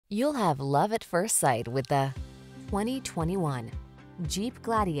You'll have love at first sight with the 2021 Jeep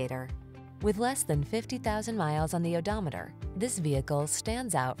Gladiator. With less than 50,000 miles on the odometer, this vehicle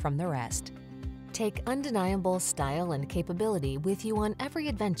stands out from the rest. Take undeniable style and capability with you on every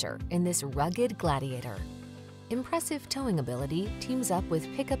adventure in this rugged Gladiator. Impressive towing ability teams up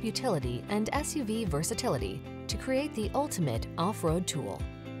with pickup utility and SUV versatility to create the ultimate off-road tool.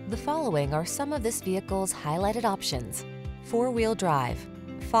 The following are some of this vehicle's highlighted options: four-wheel drive,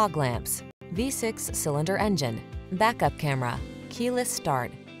 fog lamps, V6 cylinder engine, backup camera, keyless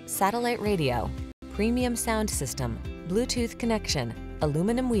start, satellite radio, premium sound system, Bluetooth connection,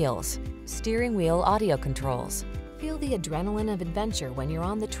 aluminum wheels, steering wheel audio controls. Feel the adrenaline of adventure when you're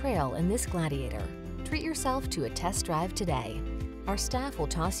on the trail in this Gladiator. Treat yourself to a test drive today. Our staff will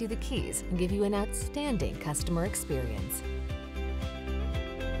toss you the keys and give you an outstanding customer experience.